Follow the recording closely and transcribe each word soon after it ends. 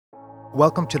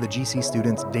Welcome to the GC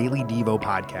Students Daily Devo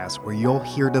podcast, where you'll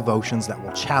hear devotions that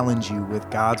will challenge you with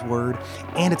God's Word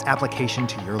and its application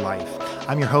to your life.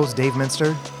 I'm your host, Dave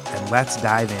Minster, and let's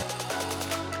dive in.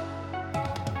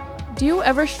 Do you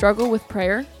ever struggle with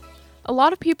prayer? A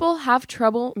lot of people have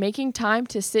trouble making time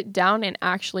to sit down and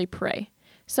actually pray.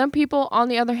 Some people, on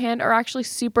the other hand, are actually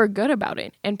super good about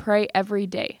it and pray every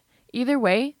day. Either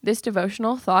way, this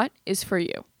devotional thought is for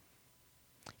you.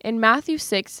 In Matthew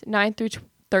 6, 9 through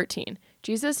 13,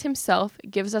 Jesus himself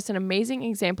gives us an amazing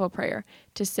example prayer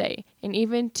to say and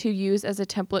even to use as a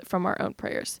template from our own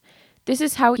prayers. This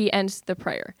is how he ends the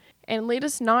prayer. And lead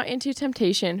us not into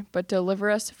temptation, but deliver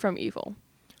us from evil.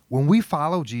 When we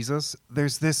follow Jesus,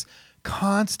 there's this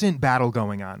constant battle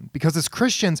going on because as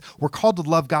Christians, we're called to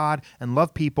love God and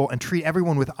love people and treat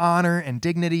everyone with honor and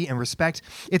dignity and respect.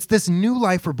 It's this new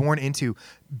life we're born into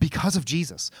because of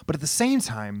Jesus. But at the same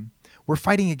time, we're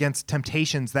fighting against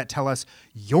temptations that tell us,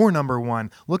 you're number one.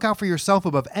 Look out for yourself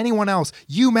above anyone else.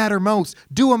 You matter most.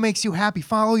 Do what makes you happy.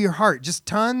 Follow your heart. Just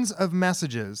tons of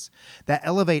messages that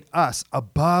elevate us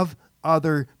above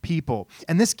other people.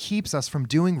 And this keeps us from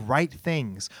doing right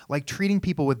things, like treating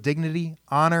people with dignity,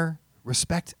 honor,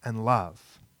 respect, and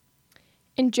love.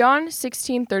 In John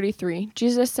 16:33,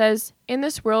 Jesus says, "In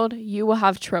this world you will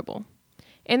have trouble."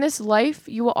 In this life,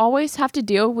 you will always have to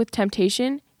deal with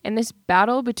temptation and this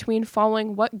battle between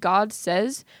following what God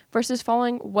says versus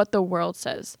following what the world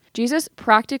says. Jesus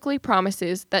practically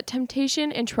promises that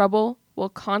temptation and trouble will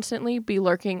constantly be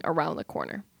lurking around the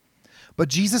corner. But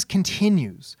Jesus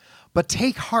continues, "But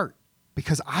take heart,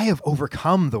 because I have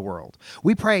overcome the world."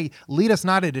 We pray, lead us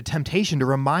not into temptation, to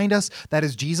remind us that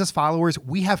as Jesus followers,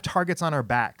 we have targets on our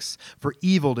backs for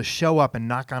evil to show up and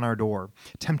knock on our door.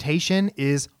 Temptation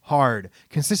is hard.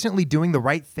 Consistently doing the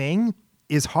right thing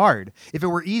is hard. If it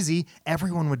were easy,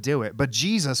 everyone would do it. But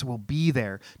Jesus will be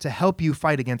there to help you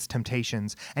fight against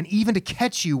temptations and even to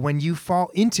catch you when you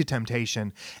fall into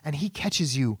temptation. And he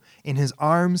catches you in his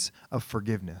arms of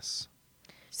forgiveness.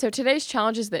 So today's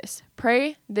challenge is this: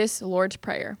 pray this Lord's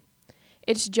Prayer.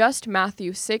 It's just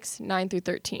Matthew 6, 9 through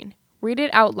 13. Read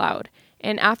it out loud.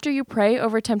 And after you pray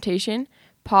over temptation,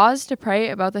 pause to pray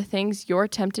about the things you're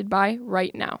tempted by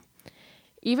right now.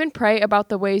 Even pray about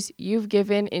the ways you've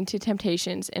given into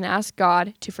temptations and ask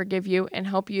God to forgive you and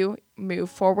help you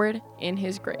move forward in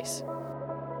his grace.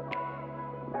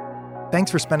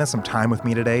 Thanks for spending some time with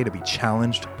me today to be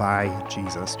challenged by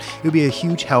Jesus. It would be a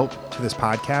huge help to this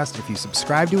podcast if you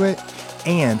subscribe to it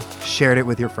and shared it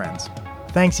with your friends.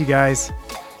 Thanks, you guys.